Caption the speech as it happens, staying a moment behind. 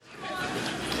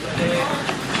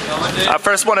I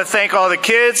first want to thank all the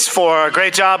kids for a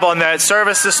great job on that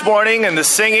service this morning and the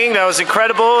singing. That was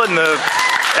incredible, and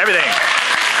everything.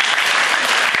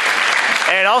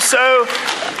 And also,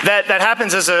 that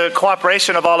happens as a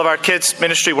cooperation of all of our kids'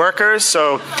 ministry workers.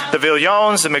 So the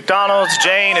Villones, the McDonald's,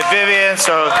 Jane and Vivian.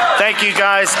 So thank you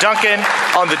guys. Duncan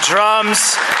on the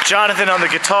drums, Jonathan on the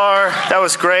guitar. That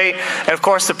was great. And of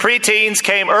course, the preteens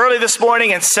came early this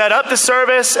morning and set up the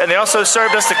service, and they also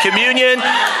served us the communion.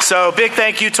 So big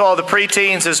thank you to all the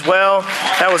preteens as well.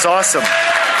 That was awesome.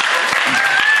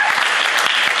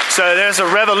 So there's a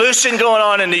revolution going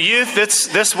on in the youth.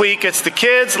 This week it's the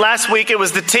kids. Last week it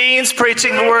was the teens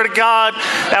preaching the Word of God.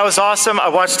 That was awesome. I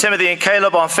watched Timothy and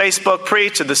Caleb on Facebook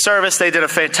preach at the service. They did a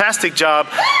fantastic job.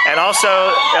 And also,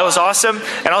 that was awesome.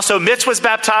 And also Mitch was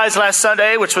baptized last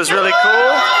Sunday, which was really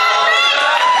cool.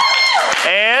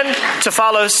 And to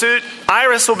follow suit,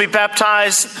 Iris will be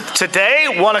baptized today,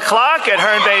 1 o'clock at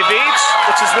Herne Bay Beach,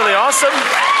 which is really awesome.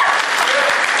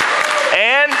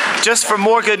 And just for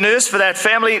more good news for that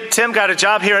family, Tim got a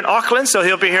job here in Auckland, so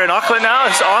he'll be here in Auckland now.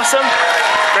 It's awesome.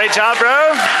 Great job,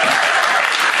 bro.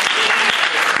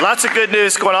 Lots of good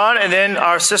news going on. And then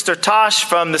our sister Tosh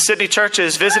from the Sydney Church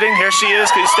is visiting. Here she is.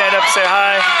 Can you stand up and say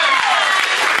hi?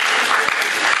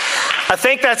 I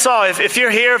think that's all. If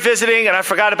you're here visiting and I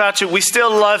forgot about you, we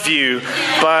still love you,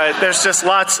 but there's just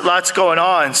lots going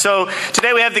on. So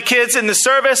today we have the kids in the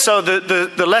service, so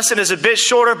the lesson is a bit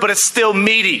shorter, but it's still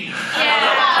meaty.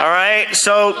 Yeah. All right?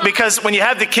 So because when you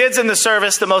have the kids in the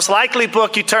service, the most likely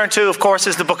book you turn to, of course,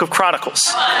 is the book of Chronicles.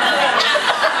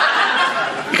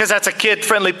 Because that's a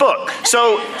kid-friendly book.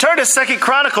 So turn to 2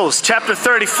 Chronicles chapter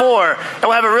 34, and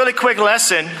we'll have a really quick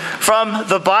lesson from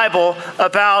the Bible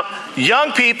about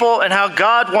young people and how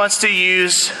God wants to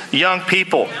use young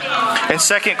people. In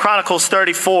 2 Chronicles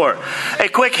 34. A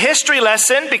quick history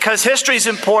lesson, because history is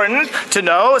important to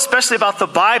know, especially about the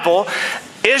Bible.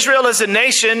 Israel as a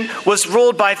nation was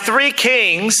ruled by 3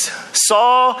 kings,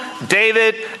 Saul,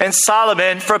 David, and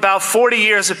Solomon, for about 40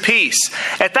 years apiece.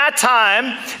 At that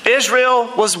time,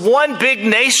 Israel was one big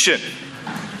nation,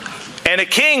 and a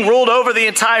king ruled over the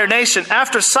entire nation.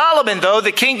 After Solomon, though,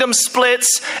 the kingdom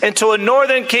splits into a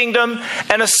northern kingdom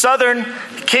and a southern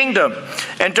kingdom.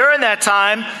 And during that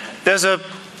time, there's a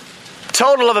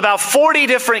total of about 40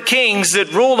 different kings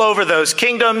that rule over those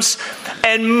kingdoms,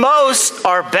 and most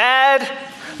are bad.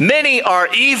 Many are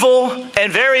evil,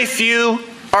 and very few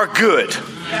are good.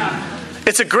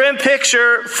 It's a grim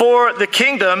picture for the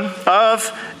kingdom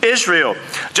of Israel.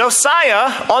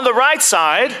 Josiah, on the right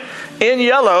side, in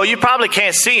yellow, you probably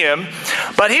can't see him,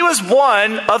 but he was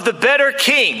one of the better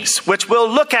kings, which we'll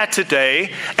look at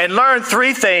today and learn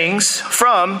 3 things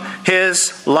from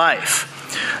his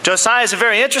life. Josiah is a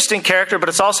very interesting character, but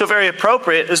it's also very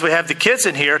appropriate, as we have the kids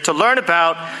in here, to learn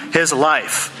about his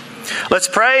life. Let's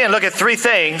pray and look at 3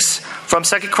 things from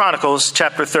 2 Chronicles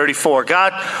chapter 34.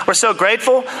 God, we're so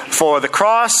grateful for the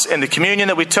cross and the communion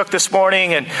that we took this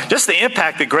morning and just the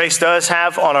impact that grace does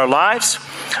have on our lives.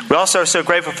 We also are so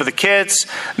grateful for the kids.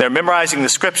 They're memorizing the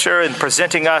scripture and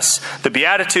presenting us the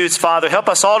Beatitudes. Father, help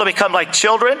us all to become like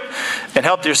children and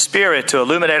help your Spirit to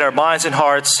illuminate our minds and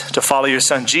hearts to follow your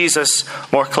Son Jesus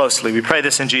more closely. We pray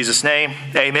this in Jesus' name.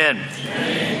 Amen.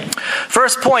 Amen.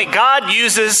 First point, God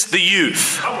uses the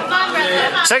youth.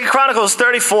 2 Chronicles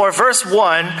 34, verse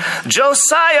 1,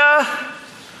 Josiah,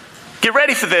 get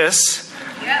ready for this,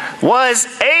 was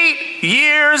 8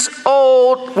 years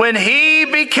old when he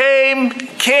became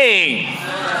king.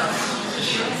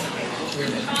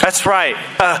 That's right.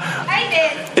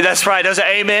 That's right. There's an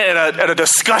amen and a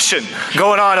discussion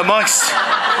going on amongst.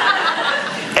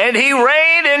 And he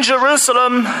reigned in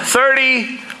Jerusalem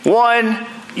 31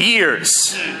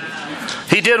 years.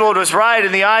 He did what was right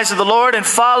in the eyes of the Lord and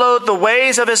followed the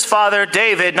ways of his father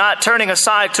David, not turning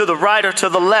aside to the right or to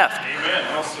the left. Amen.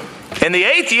 Awesome. In the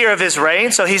 8th year of his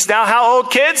reign, so he's now how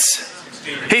old, kids?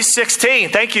 16. He's 16.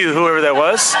 Thank you, whoever that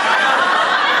was.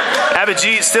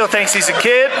 Abhijit still thinks he's a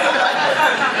kid,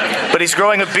 but he's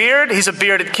growing a beard. He's a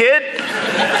bearded kid.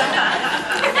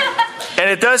 And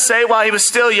it does say, while he was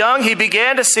still young, he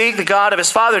began to seek the God of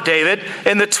his father David.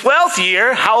 In the 12th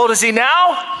year, how old is he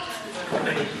now?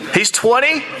 He's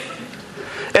 20.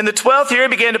 In the 12th year, he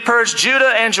began to purge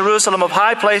Judah and Jerusalem of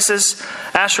high places,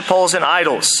 Asherah poles, and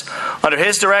idols. Under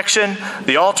his direction,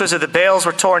 the altars of the Baals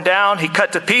were torn down. He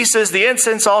cut to pieces the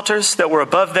incense altars that were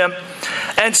above them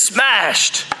and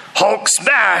smashed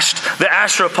the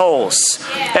Asherah poles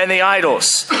and the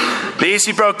idols. These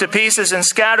he broke to pieces and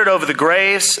scattered over the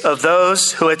graves of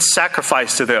those who had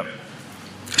sacrificed to them.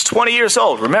 He's 20 years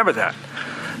old. Remember that.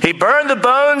 He burned the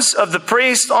bones of the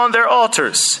priests on their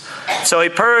altars. So he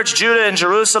purged Judah and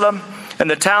Jerusalem and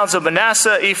the towns of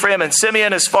Manasseh, Ephraim, and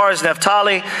Simeon as far as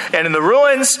Naphtali. And in the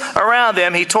ruins around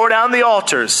them he tore down the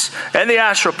altars and the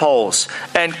Asherah poles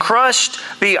and crushed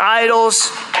the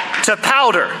idols to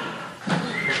powder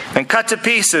and cut to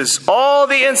pieces all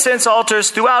the incense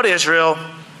altars throughout Israel.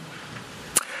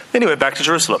 Then he went back to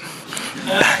Jerusalem.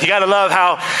 You got to love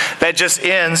how that just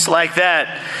ends like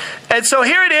that. And so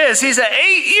here it is. He's an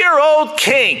 8-year-old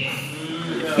king.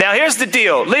 Now here's the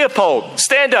deal. Leopold,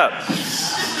 stand up.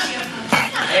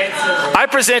 I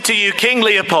present to you King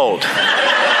Leopold.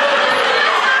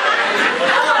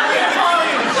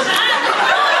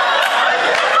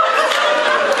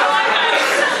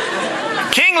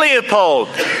 King Leopold.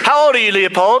 How old are you,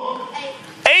 Leopold?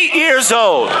 8 years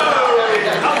old.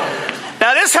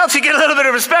 Now this helps you get a little bit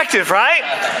of perspective, right?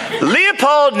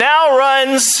 Leopold now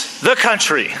runs the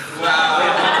country.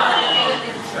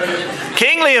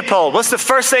 King Leopold, what's the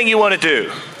first thing you want to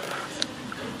do?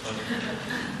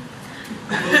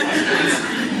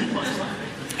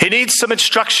 He needs some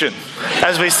instruction,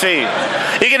 as we see.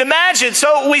 You can imagine,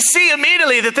 so we see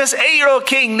immediately that this 8-year-old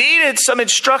king needed some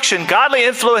instruction, godly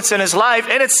influence in his life.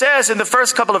 And it says in the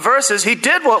first couple of verses, he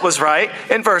did what was right,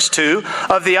 in verse 2,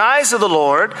 of the eyes of the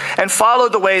Lord, and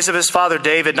followed the ways of his father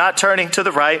David, not turning to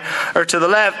the right or to the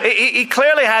left. He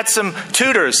clearly had some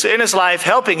tutors in his life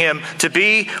helping him to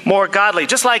be more godly.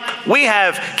 Just like we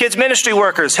have kids ministry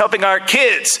workers helping our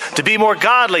kids to be more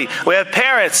godly. We have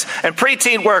parents and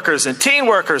preteen workers and teen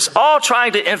workers all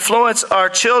trying to influence our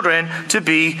children to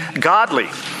be godly.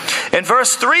 In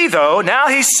verse 3, though, now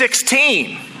he's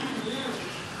 16.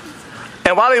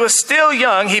 And while he was still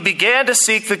young, he began to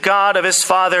seek the God of his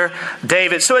father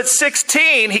David. So at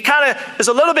 16, he kind of is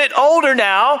a little bit older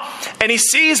now, and he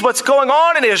sees what's going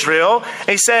on in Israel. And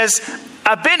he says,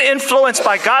 I've been influenced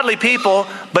by godly people,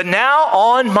 but now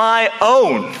on my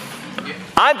own,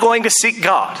 I'm going to seek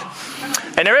God.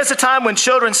 And there is a time when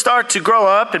children start to grow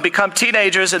up and become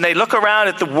teenagers, and they look around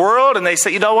at the world and they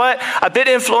say, you know what? I've been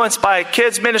influenced by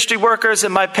kids ministry workers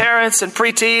and my parents and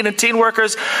preteen and teen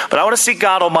workers, but I want to seek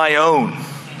God on my own.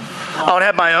 I want to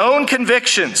have my own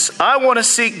convictions. I want to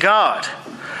seek God.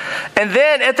 And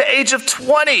then at the age of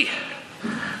 20,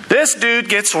 this dude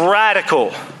gets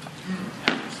radical.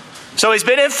 So he's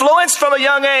been influenced from a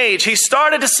young age. He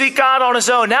started to seek God on his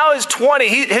own. Now he's 20.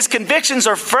 His convictions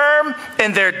are firm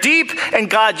and they're deep. And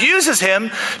God uses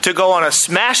him to go on a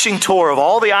smashing tour of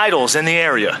all the idols in the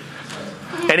area.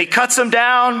 And he cuts them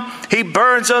down. He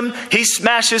burns them. He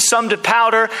smashes some to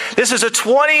powder. This is a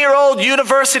 20-year-old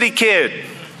university kid.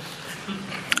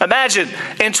 Imagine,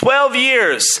 in 12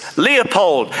 years,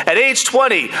 Leopold, at age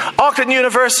 20, Auckland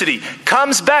University,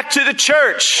 comes back to the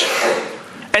church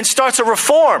and starts a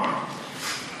reform.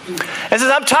 And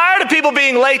says, I'm tired of people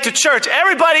being late to church.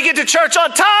 Everybody get to church on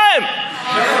time.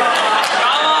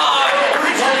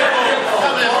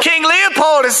 King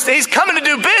Leopold, he's coming to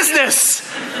do business.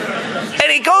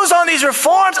 And he goes on these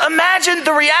reforms. Imagine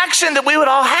the reaction that we would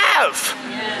all have.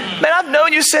 Man, I've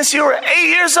known you since you were 8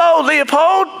 years old,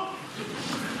 Leopold.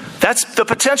 That's the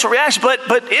potential reaction.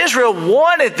 But Israel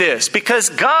wanted this because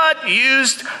God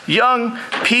used young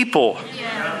people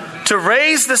to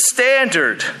raise the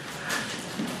standard.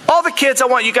 All the kids, I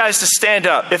want you guys to stand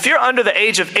up. If you're under the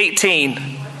age of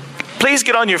 18, please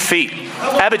get on your feet.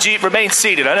 Abhijit, remain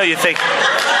seated. I know you think.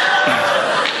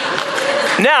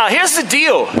 Now, here's the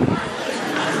deal.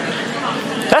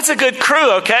 That's a good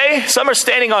crew, okay? Some are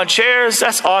standing on chairs.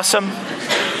 That's awesome.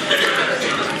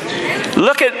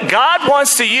 Look at, God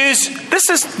wants to use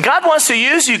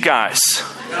you guys.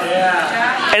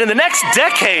 And in the next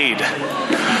decade,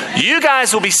 you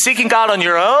guys will be seeking God on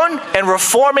your own and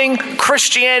reforming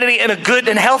Christianity in a good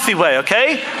and healthy way,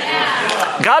 okay?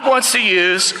 God wants to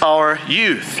use our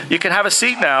youth. You can have a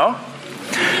seat now.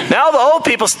 Now the old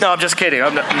people, no, I'm just kidding.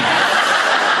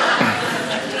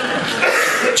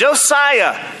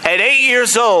 Josiah, at 8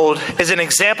 years old, is an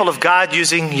example of God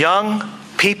using young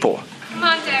people.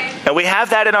 And we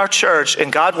have that in our church,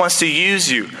 and God wants to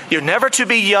use you. You're never too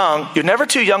young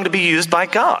to be used by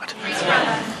God.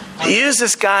 He used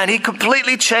this guy, and he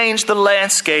completely changed the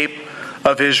landscape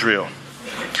of Israel.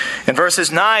 In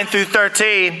verses 9 through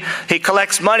 13, he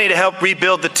collects money to help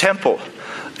rebuild the temple.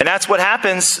 And that's what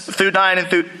happens through 9 and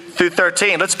through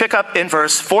 13. Let's pick up in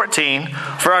verse 14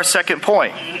 for our second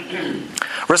point.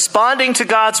 Responding to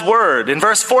God's word. In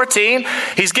verse 14,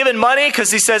 he's given money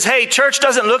because he says, hey, church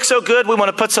doesn't look so good. We want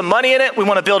to put some money in it. We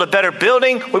want to build a better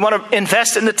building. We want to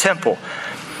invest in the temple.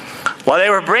 While they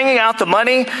were bringing out the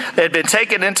money that had been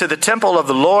taken into the temple of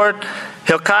the Lord,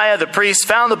 Hilkiah the priest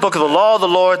found the book of the law of the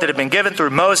Lord that had been given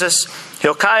through Moses.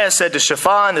 Hilkiah said to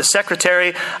Shaphan the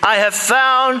secretary, I have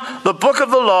found the book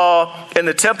of the law in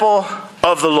the temple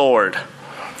of the Lord.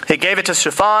 He gave it to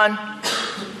Shaphan.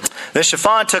 Then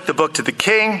Shaphan took the book to the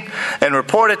king and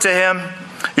reported to him,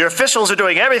 your officials are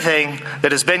doing everything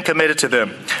that has been committed to them.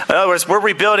 In other words, we're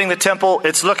rebuilding the temple.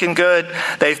 It's looking good.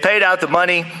 They've paid out the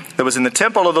money that was in the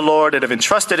temple of the Lord and have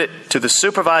entrusted it to the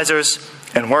supervisors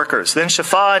and workers. Then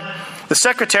Shaphan, the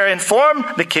secretary, informed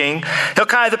the king,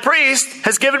 Hilkiah the priest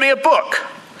has given me a book.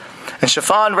 And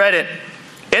Shaphan read it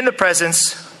in the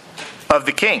presence of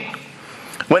the king.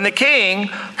 When the king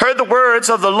heard the words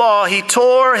of the law, he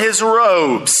tore his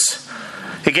robes.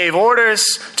 He gave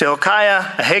orders to Hilkiah,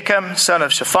 Ahikam, son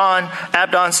of Shaphan,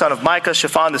 Abdon, son of Micah,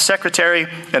 Shaphan, the secretary,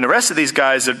 and the rest of these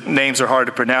guys, their names are hard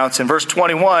to pronounce. In verse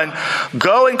 21,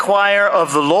 go inquire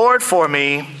of the Lord for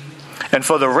me and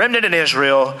for the remnant in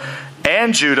Israel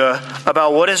and Judah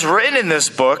about what is written in this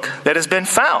book that has been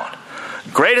found.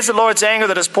 Great is the Lord's anger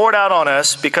that is poured out on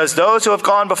us, because those who have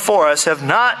gone before us have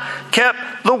not kept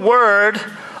the word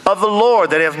of the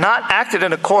Lord, that have not acted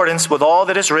in accordance with all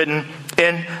that is written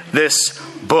in this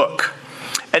book.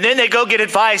 And then they go get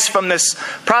advice from this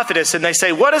prophetess, and they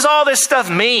say, what does all this stuff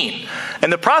mean?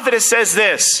 And the prophetess says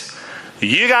this,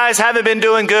 you guys haven't been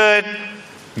doing good.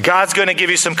 God's going to give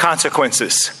you some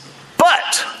consequences.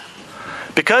 But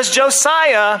because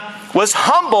Josiah was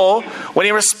humble when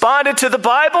he responded to the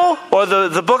Bible or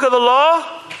the book of the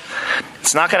law,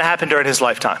 it's not going to happen during his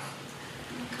lifetime.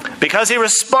 Because he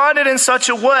responded in such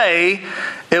a way,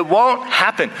 it won't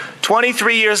happen.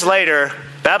 23 years later,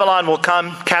 Babylon will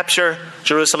come, capture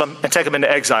Jerusalem, and take them into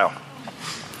exile.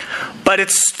 But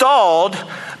it's stalled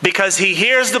because he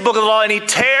hears the book of the law and he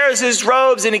tears his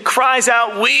robes and he cries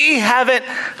out, we haven't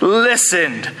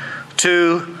listened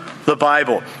to the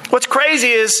Bible. What's crazy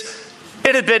is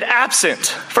it had been absent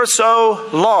for so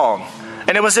long.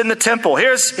 And it was in the temple.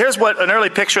 Here's what an early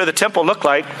picture of the temple looked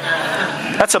like.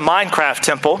 That's a Minecraft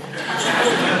temple.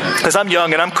 Because I'm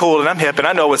young and I'm cool and I'm hip and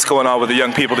I know what's going on with the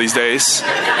young people these days.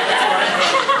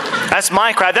 That's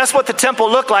Minecraft. That's what the temple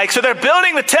looked like. So they're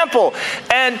building the temple,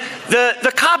 and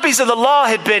the copies of the law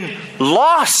had been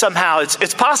lost somehow.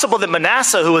 It's possible that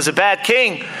Manasseh, who was a bad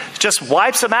king, just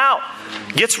wipes them out,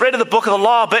 gets rid of the book of the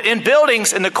law. But in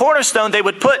buildings, in the cornerstone, they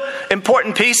would put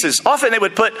important pieces. Often they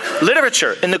would put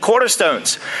literature in the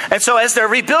cornerstones. And so as they're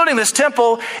rebuilding this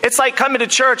temple, it's like coming to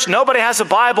church. Nobody has a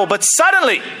Bible, but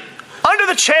suddenly, under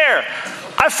the chair,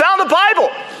 I found a Bible.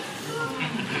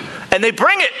 And they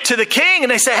bring it to the king and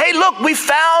they say, hey, look, we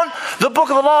found the book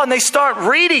of the law. And they start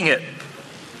reading it.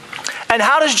 And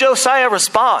how does Josiah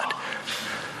respond?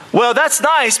 Well, that's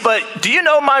nice, but do you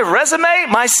know my resume,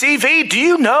 my CV? Do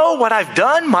you know what I've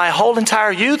done my whole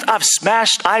entire youth? I've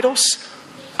smashed idols.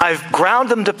 I've ground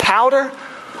them to powder.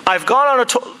 I've gone on a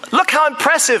tour. Look how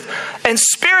impressive and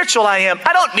spiritual I am.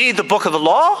 I don't need the book of the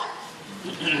law.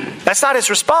 That's not his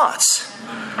response.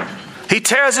 He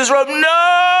tears his robe. No!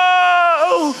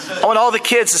 I want all the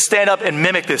kids to stand up and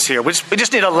mimic this here. We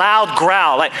just need a loud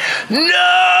growl. Like,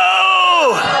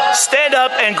 no! Stand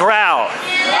up and growl.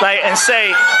 Like, and say,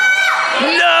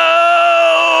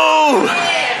 no!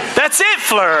 That's it,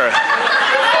 Fleur.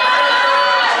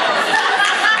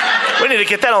 We need to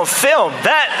get that on film.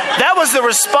 That was the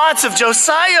response of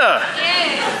Josiah.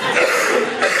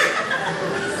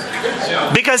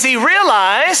 Because he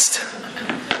realized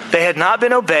they had not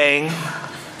been obeying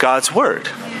God's word.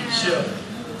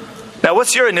 Now,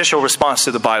 what's your initial response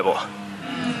to the Bible?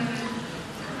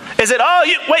 Is it,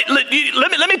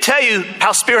 let me tell you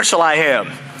how spiritual I am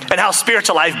and how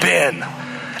spiritual I've been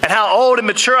and how old and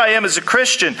mature I am as a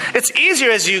Christian. It's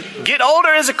easier as you get older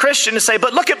as a Christian to say,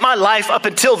 but look at my life up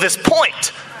until this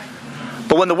point.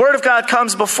 But when the word of God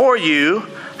comes before you,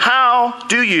 how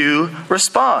do you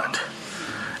respond?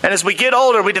 And as we get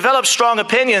older, we develop strong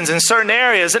opinions in certain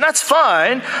areas, and that's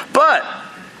fine. But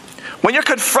when you're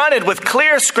confronted with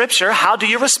clear scripture, how do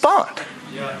you respond?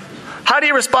 How do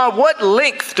you respond? What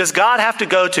length does God have to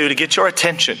go to get your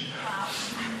attention?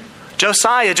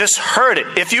 Josiah just heard it.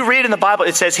 If you read in the Bible,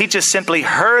 it says he just simply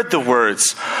heard the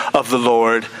words of the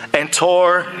Lord and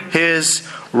tore his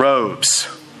robes.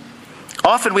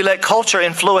 Often we let culture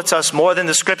influence us more than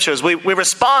the scriptures. We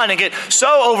respond and get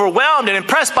so overwhelmed and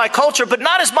impressed by culture, but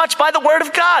not as much by the word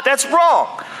of God. That's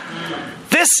wrong.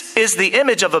 This is the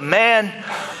image of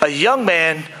a young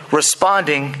man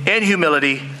responding in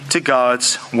humility to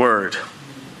God's word.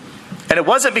 And it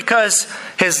wasn't because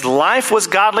his life was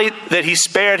godly that he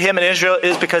spared him and Israel. It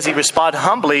is because he responded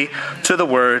humbly to the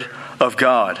word of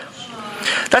God.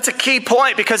 That's a key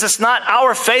point because it's not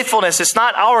our faithfulness, it's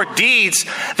not our deeds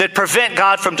that prevent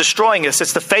God from destroying us.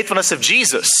 It's the faithfulness of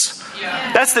Jesus.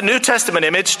 That's the New Testament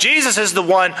image. Jesus is the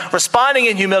one responding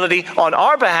in humility on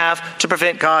our behalf to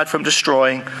prevent God from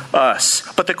destroying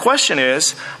us. But the question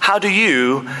is, how do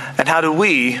you and how do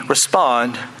we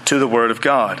respond to the Word of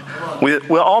God? We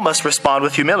all must respond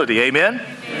with humility. Amen?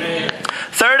 Amen.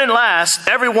 Third and last,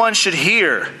 everyone should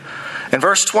hear. In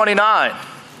verse 29,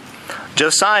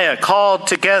 Josiah called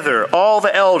together all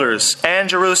the elders and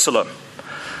Jerusalem.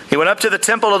 He went up to the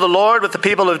temple of the Lord with the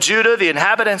people of Judah, the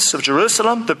inhabitants of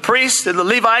Jerusalem, the priests and the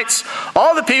Levites,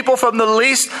 all the people from the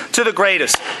least to the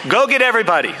greatest. Go get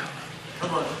everybody.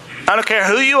 I don't care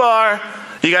who you are.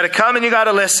 You got to come and you got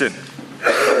to listen.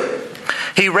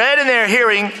 He read in their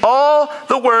hearing all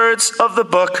the words of the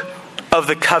book of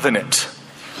the covenant.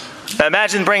 Now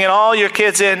imagine bringing all your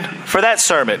kids in for that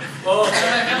sermon.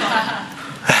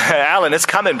 Alan, it's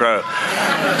coming, bro.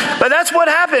 But that's what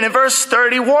happened in verse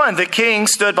 31. The king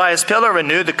stood by his pillar,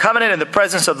 renewed the covenant in the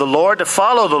presence of the Lord to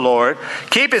follow the Lord,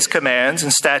 keep his commands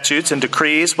and statutes and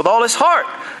decrees with all his heart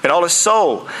and all his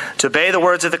soul, to obey the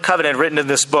words of the covenant written in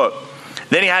this book.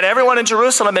 Then he had everyone in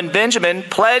Jerusalem and Benjamin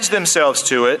pledge themselves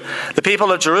to it. The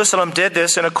people of Jerusalem did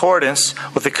this in accordance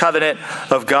with the covenant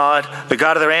of God, the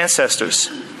God of their ancestors.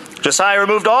 Josiah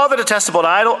removed all the detestable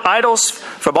idols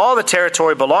from all the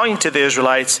territory belonging to the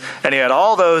Israelites, and he had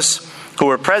all those who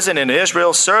were present in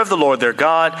Israel serve the Lord their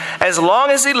God. As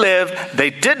long as he lived, they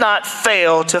did not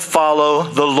fail to follow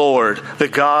the Lord, the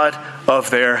God of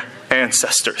their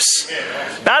ancestors.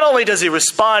 Not only does he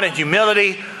respond in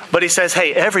humility, but he says,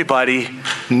 hey, everybody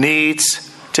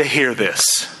needs to hear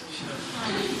this.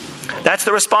 That's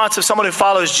the response of someone who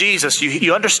follows Jesus.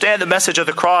 You understand the message of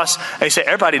the cross, and you say,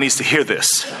 everybody needs to hear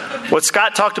this. What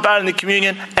Scott talked about in the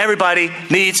communion, everybody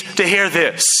needs to hear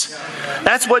this.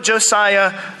 That's what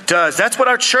Josiah does. That's what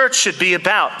our church should be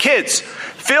about. Kids,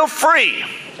 feel free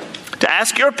to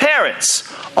ask your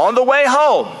parents on the way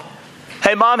home,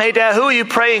 hey, Mom, hey, Dad, who are you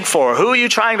praying for? Who are you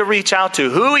trying to reach out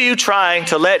to? Who are you trying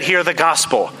to let hear the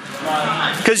gospel?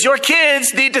 Because your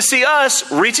kids need to see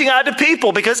us reaching out to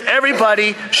people because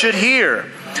everybody should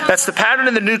hear. That's the pattern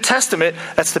in the New Testament.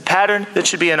 That's the pattern that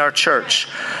should be in our church.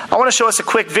 I want to show us a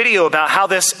quick video about how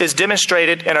this is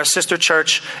demonstrated in our sister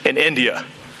church in India.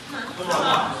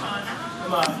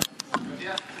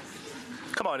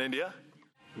 Come on, India.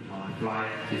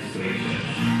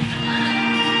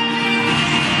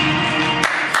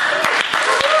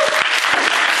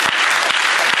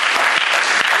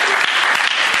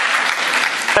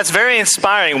 That's very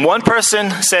inspiring. One person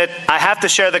said, I have to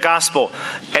share the gospel.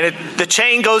 And the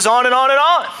chain goes on and on and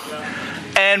on.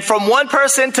 And from one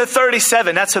person to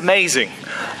 37, that's amazing.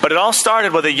 But it all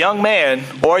started with a young man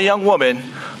or a young woman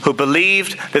who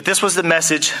believed that this was the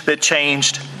message that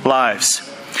changed lives.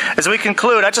 As we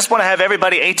conclude, I just want to have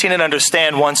everybody 18 and under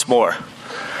stand once more.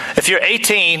 If you're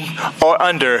 18 or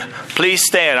under, please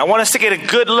stand. I want us to get a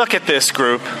good look at this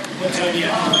group.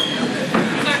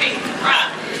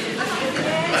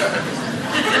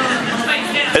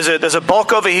 There's a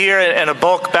bulk over here and a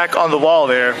bulk back on the wall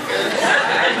there.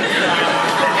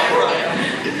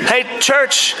 Hey,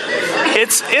 church,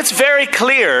 it's very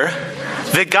clear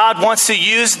that God wants to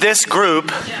use this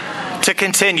group to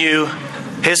continue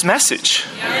His message.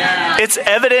 It's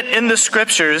evident in the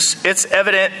scriptures. It's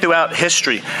evident throughout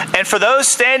history. And for those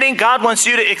standing, God wants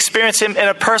you to experience Him in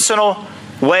a personal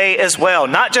way as well.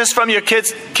 Not just from your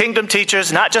kids' kingdom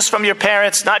teachers, not just from your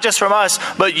parents, not just from us,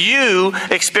 but you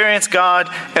experience God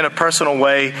in a personal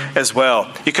way as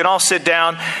well. You can all sit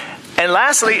down. And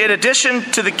lastly, in addition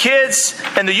to the kids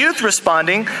and the youth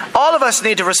responding, all of us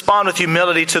need to respond with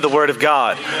humility to the Word of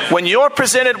God. When you're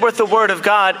presented with the Word of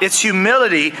God, it's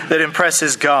humility that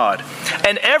impresses God.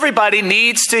 And everybody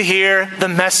needs to hear the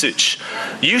message.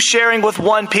 You sharing with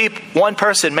one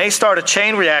person may start a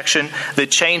chain reaction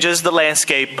that changes the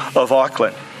landscape of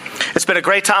Auckland. It's been a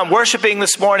great time worshiping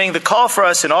this morning. The call for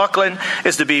us in Auckland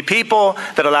is to be people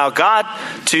that allow God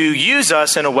to use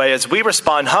us in a way as we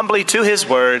respond humbly to His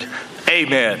Word.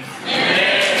 Amen.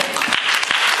 Amen.